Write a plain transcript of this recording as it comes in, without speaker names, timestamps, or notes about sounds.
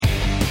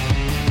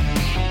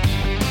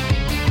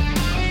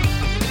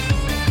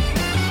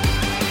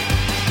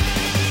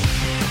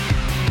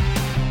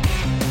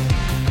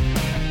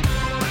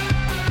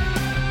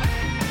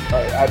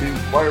Abby,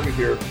 why are we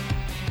here?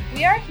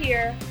 We are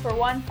here for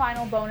one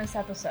final bonus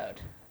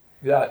episode.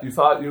 Yeah, you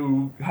thought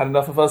you had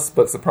enough of us,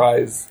 but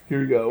surprise,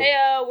 here you go. Hey,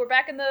 we're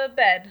back in the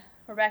bed.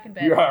 We're back in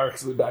bed. We are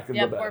actually back in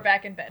the bed. Yep, we're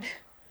back in bed.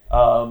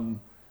 Hi,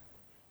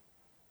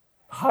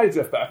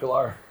 Jeff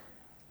Bacalar.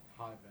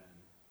 Hi, Ben.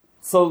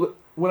 So,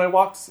 when I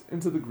walked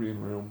into the green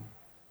room,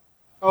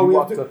 Oh, you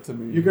walked up to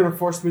me. You're gonna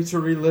force me to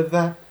relive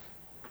that?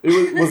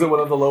 Was it one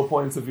of the low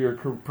points of your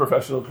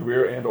professional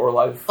career and or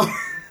life?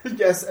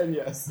 Yes and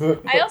yes.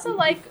 I also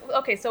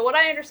okay, so what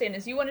I understand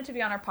is you wanted to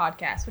be on our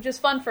podcast, which is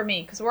fun for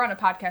me, because we're on a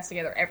podcast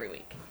together every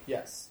week.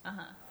 Yes.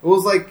 Uh-huh. It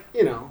was like,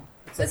 you know.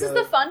 This is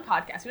the fun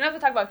podcast. We don't have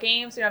to talk about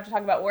games, we don't have to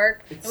talk about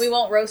work, and we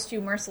won't roast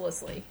you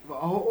mercilessly.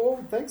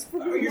 Oh, thanks for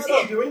doing You're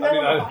that. still doing that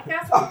on the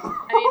podcast?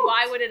 I mean,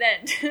 why would it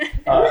end?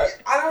 I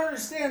don't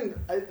understand.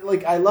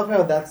 I love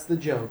how that's the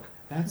joke.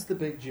 That's the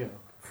big joke.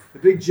 The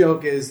big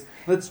joke is,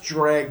 let's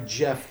drag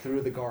Jeff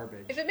through the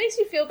garbage. If it makes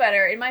you feel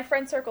better, in my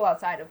friend circle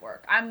outside of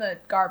work, I'm the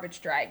garbage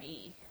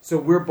draggy. So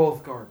we're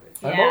both garbage.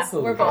 I'm Yeah,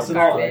 also we're the both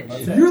garbage.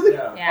 garbage. Okay. You're the.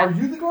 Yeah. Are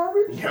you the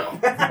garbage?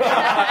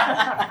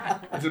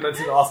 Did you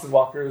mention Austin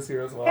Walker is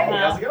here as well? Hey,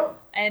 how's it going?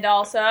 And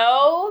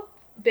also,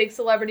 big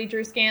celebrity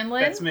Drew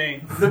Scanlon. That's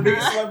me. The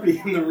biggest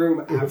celebrity in the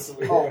room,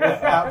 absolutely. Oh,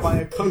 by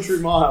a country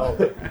mile.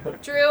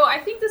 Drew, I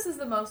think this is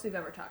the most we've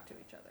ever talked to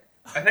each other.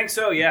 I think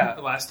so, yeah.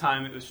 Last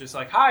time it was just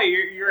like, hi,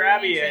 you're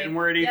Abby, Handshake. and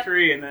we're at Yep.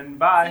 E3, and then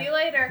bye. See you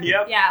later.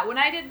 Yep. Yeah, when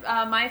I did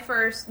not my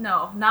first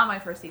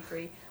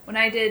E3, when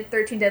I did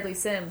 13 Deadly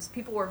Sims,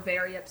 people were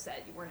very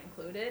upset you weren't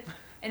included.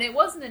 And it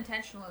wasn't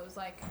intentional. It was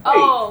like,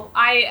 oh,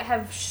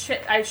 I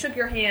shook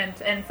your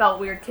hand and felt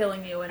weird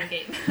killing you in a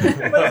game.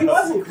 But he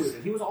was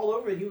included. He was all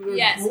over it. He was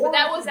Yes, more but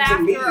that was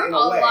than me, after in a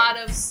a way. lot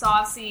of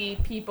saucy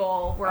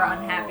people were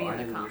unhappy I in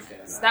the didn't comments.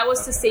 understand That that.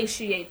 was to Okay.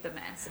 satiate the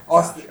masses.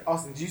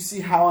 Austin, did you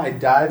see how I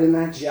died in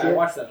that shit? Yeah, I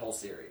watched that whole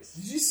series.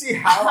 Did you see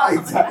how I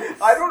died?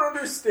 I don't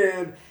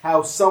understand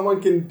how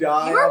someone can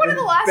die. You were one of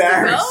the last to go,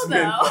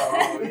 embarrassment,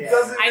 though. It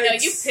doesn't I know,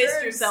 make you pissed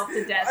sense. yourself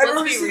to death. I Let's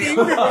don't be see real.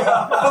 even-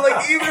 but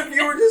like, even if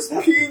you were just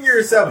peeing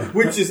yourself,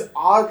 which is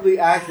oddly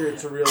accurate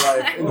to real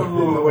life in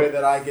the way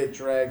that I get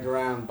dragged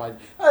around by.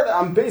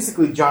 I'm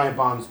basically Giant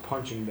Bomb's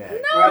punching bag.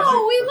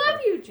 No, we love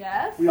you,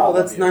 Jeff. We all Oh,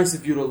 that's love you. nice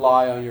of you to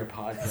lie on your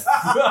podcast.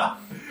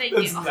 Thank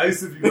It's you.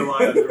 nice of you to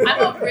lie on your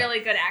I'm a really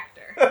good actor.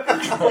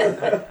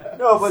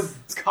 No, but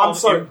It's called I'm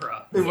sorry. improv.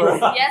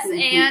 Yes,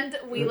 and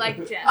we like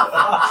Jeff.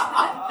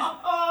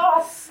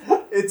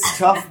 It's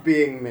tough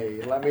being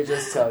me. Let me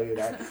just tell you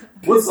that.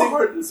 What's the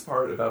hardest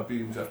part about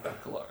being Jeff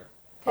Bacalar?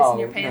 Pissing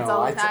your pants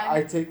all the time.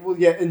 I take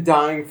and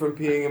dying from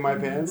peeing in my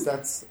pants.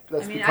 That's I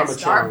mean, become I a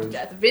starved to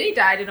challenge. death. Vinny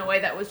died in a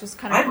way that was just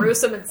kind of I'm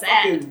gruesome and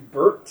sad. Fucking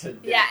burnt to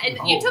death. Yeah, and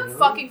you Oh, took really?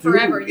 fucking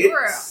forever. Dude, You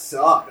were. it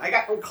sucked. I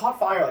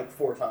caught fire like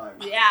 4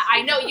 times. Yeah,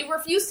 I know. You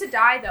refused to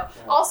die, though.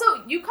 Also,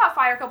 you caught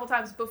fire a couple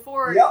times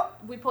before Yep.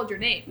 we pulled your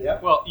name.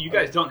 Yep. Well, you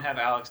guys don't have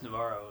Alex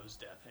Navarro's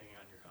death hanging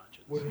on your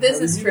conscience. This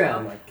How is did you true. know?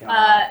 Oh my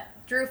God.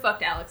 Drew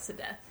fucked Alex to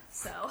death.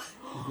 So,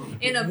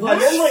 in a And bush.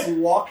 then like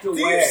walked you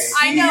away. see-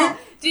 I know.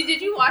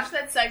 Did you watch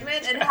that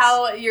segment and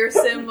how your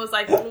sim was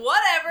like,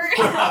 whatever?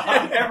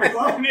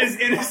 Everyone is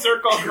in a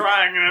circle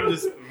crying, and I'm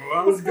just,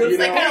 well, It's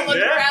like kind of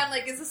looking yeah. around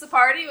like, is this a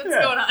party? What's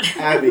Yeah. going on?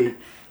 Abby,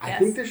 I Yes.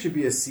 think there should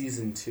be a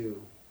season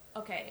 2.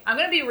 Okay, I'm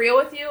going to be real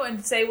with you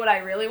and say what I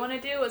really want to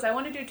do is I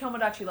want to do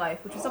Tomodachi Life,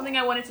 which is something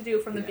I wanted to do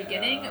from the Yeah.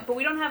 beginning, but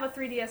we don't have a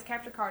 3DS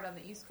capture card on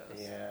the East Coast.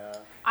 Yeah.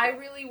 I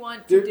really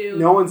want to do...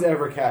 No one's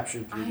ever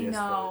captured 3DS I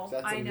know,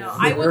 footage. That's I a know. myth.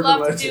 I would Urban love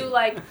to legend. do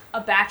like a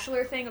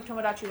bachelor thing of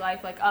Tomodachi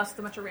Life, like us,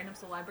 the bunch of random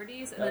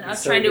celebrities, and That'd then be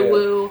us so trying to good.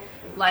 woo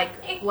like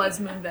Les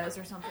Moonves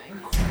or something.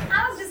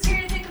 I was just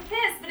here to take a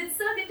piss, but it's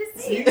so good to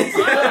see you. This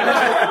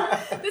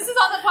is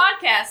on the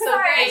podcast, so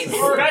Sorry.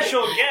 great.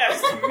 Special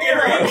guest,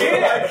 Mary.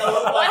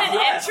 What an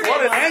entrance!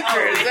 What an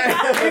entrance!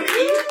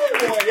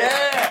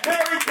 Yeah!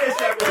 Merry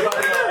kiss,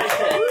 everybody.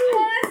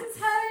 Oh, this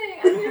is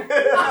happening.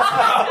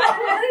 I'm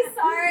really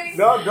sorry.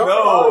 No, don't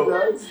No.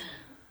 apologize.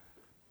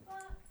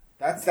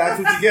 That's what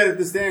you get at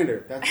the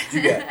standard. That's what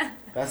you get.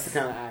 That's the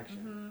kind of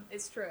action.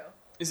 It's true.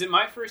 Is it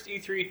my first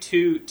E3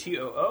 to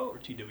TOO or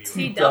TWO?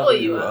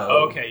 TWO.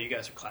 Oh, okay, you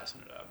guys are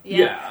classing it up.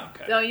 Yeah.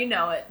 Okay. No, you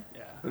know it.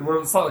 Yeah. And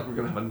it's not like we're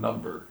gonna have a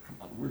number. Come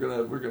on, we're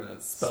gonna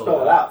spell Spell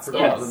it it out. Spell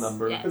Yes. out the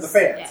number. Yes. For the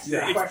fans. Yes.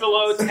 Yeah. It's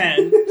below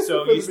 10,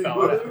 so you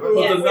spell it out. But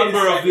Yes. the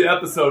number of the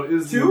episode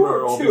is 2 or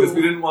numeral 2? because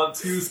we didn't want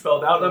 2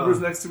 spelled out numbers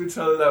next to each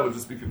other. That would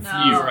just be confusing.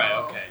 No. You're right,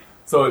 okay.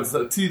 So it's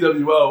a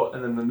TWO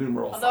and then the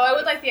numeral. Although I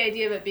would like the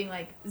idea of it being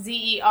like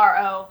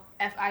ZEROFIVE.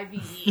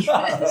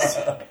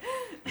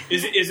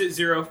 Is it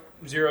 0,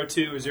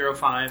 02 or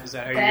 05? Is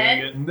that how you're Ben?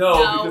 doing it?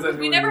 No, because I knew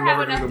we we never were have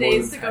never enough gonna go more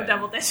days to than go 10.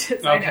 double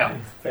digits. I Okay. know.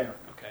 Fair.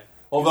 Okay.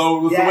 Although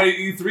with Yeah. the way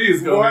E3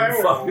 is going,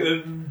 Whatever.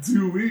 fucking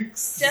 2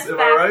 weeks. Jeff Am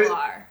I right?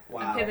 Bacalar.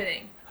 Wow. I'm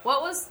pivoting.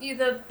 What was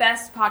the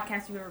best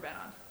podcast you've ever been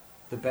on?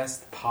 The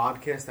best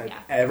podcast I've Yeah.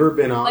 ever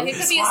been on. Like it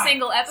could be a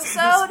single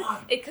episode.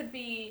 It could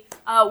be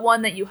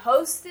one that you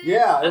hosted.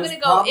 Yeah, it I'm was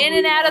gonna go in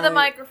and probably out of the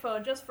like-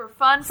 microphone just for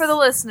fun for the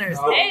listeners.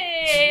 Oh.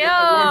 Hey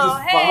Everyone yo,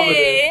 just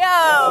hey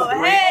yo,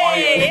 vomited.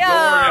 hey yo.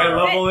 Don't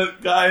worry, level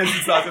it, guys.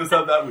 It's not going to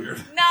sound that weird.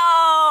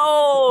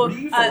 No. What do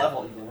you use the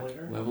level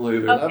later? Levelator.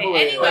 Okay. Level it.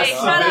 Anyway, That's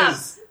shut up.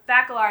 biz.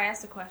 Bacalar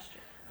asked a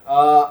question.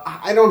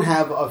 I don't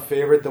have a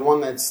favorite. The one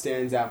that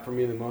stands out for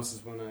me the most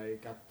is when I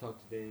got to talk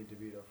to Danny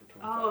DeVito for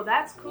 25 Oh,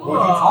 that's cool. What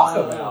did you talk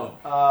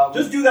about? Just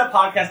Just do that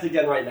podcast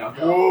again right now.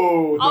 Go.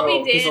 whoa, I'll be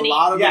no, 'cause Danny. a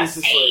lot of Yes. it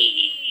is just like.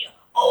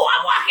 Oh,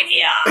 I'm walking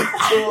here.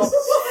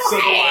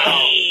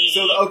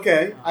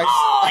 Okay.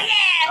 Oh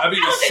yeah. Abby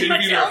is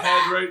shaving her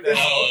head right now.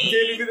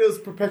 Danny DeVito's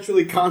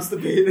perpetually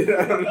constipated.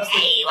 I don't understand.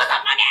 Hey, what's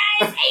up, my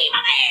guys? Hey, my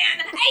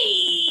man.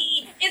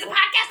 Hey, is a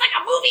podcast like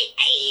a movie?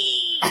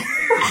 Hey.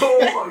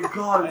 Oh my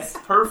god, it's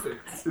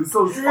perfect. It's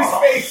so Drew's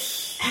small.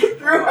 face.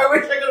 Drew, I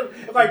wish I could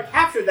have. If I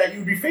captured that,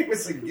 you'd be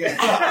famous again.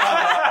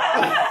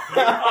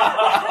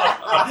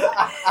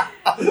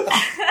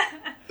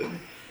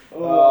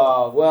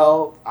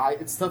 Well,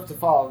 it's tough to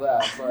follow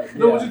that, but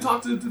No, yeah. what'd you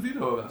talk to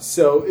DeVito about?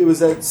 So it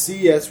was at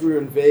CES. We were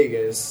in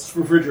Vegas.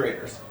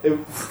 Refrigerators.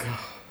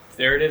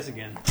 There it is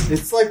again.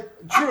 It's like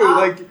Drew,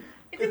 like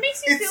If it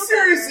makes you feel it's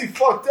seriously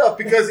fucked up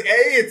because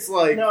it's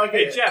like No, I get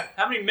Hey, it. Jeff,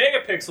 how many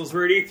megapixels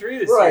were at E3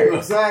 this right, year?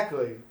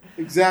 exactly.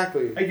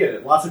 I get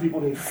it. Lots of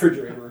people need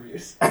refrigerator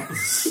reviews.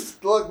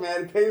 Look,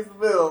 man, it pays the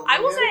bills. I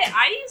will man. say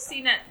I use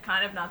CNET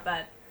kind of not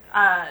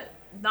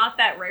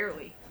that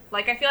rarely.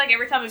 Like I feel like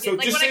every time I get So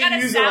like just when say I got you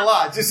a use it a sound.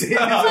 lot. Just say you use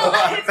it a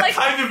lot. It's like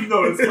Kind of,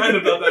 no, it's kind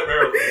of not that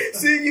rarely.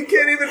 See, you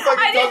can't even fucking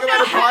I talk didn't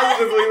about it know.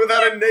 positively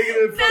without a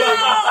negative. No!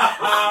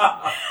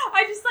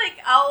 I just like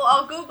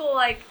I'll Google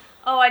like,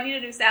 oh, I need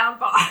a new sound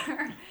bar,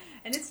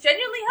 and it's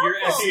genuinely Your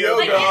helpful. SEO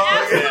Like it dog.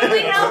 absolutely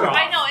Yeah. helped.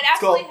 I know it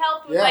absolutely called-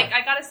 helped. With, yeah. Like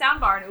I got a sound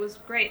bar and it was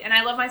great, and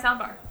I love my sound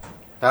bar.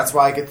 That's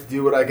why I get to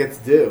do what I get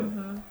to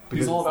do.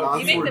 He's all about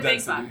You make keyword the big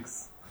density.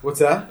 bucks. What's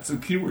that? It's a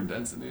keyword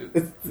density.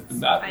 It's-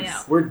 That I is-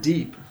 know. We're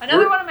deep.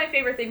 Another one of my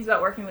favorite things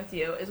about working with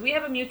you is we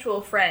have a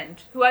mutual friend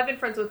who I've been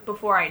friends with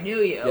before I knew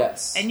you.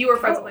 Yes. And you were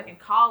friends with like in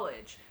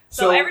college.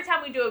 So, So- every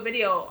time we do a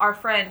video, our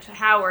friend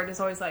Howard is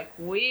always like,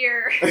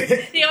 weird.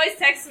 He always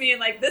texts me and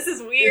like, this is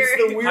weird.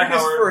 It's the weirdest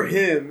Howard. for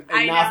him and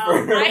I not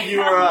know, for I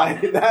you or know. I.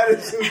 That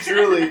is who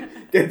truly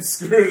gets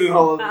screwed in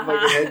all of the Uh-huh.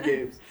 fucking head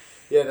games.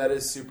 Yeah, that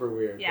is super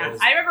weird. Yeah, That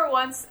is- I remember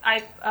once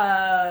I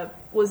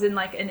was in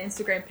like an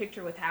Instagram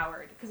picture with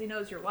Howard because he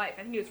knows your wife.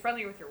 I think he was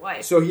friendly with your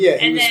wife. So yeah,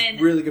 he And was then-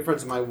 really good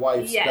friends with my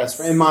wife's Yes. best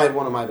friend, and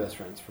one of my best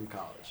friends from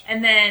college.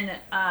 And then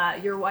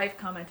your wife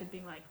commented,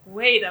 being like,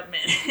 "Wait a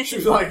minute." She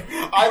was like,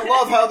 "I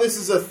love how this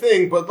is a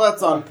thing, but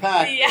let's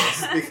unpack Yeah.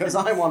 this because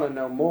I want to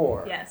know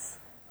more." Yes.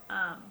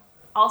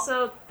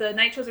 Also, the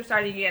night shows are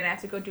starting again. I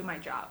have to go do my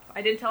job.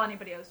 I didn't tell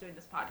anybody I was doing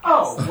this podcast.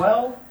 Oh,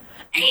 well.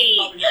 Hey,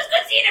 it was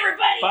good seeing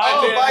everybody. Bye,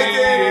 Oh, bye,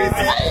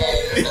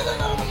 Danny.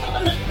 Danny.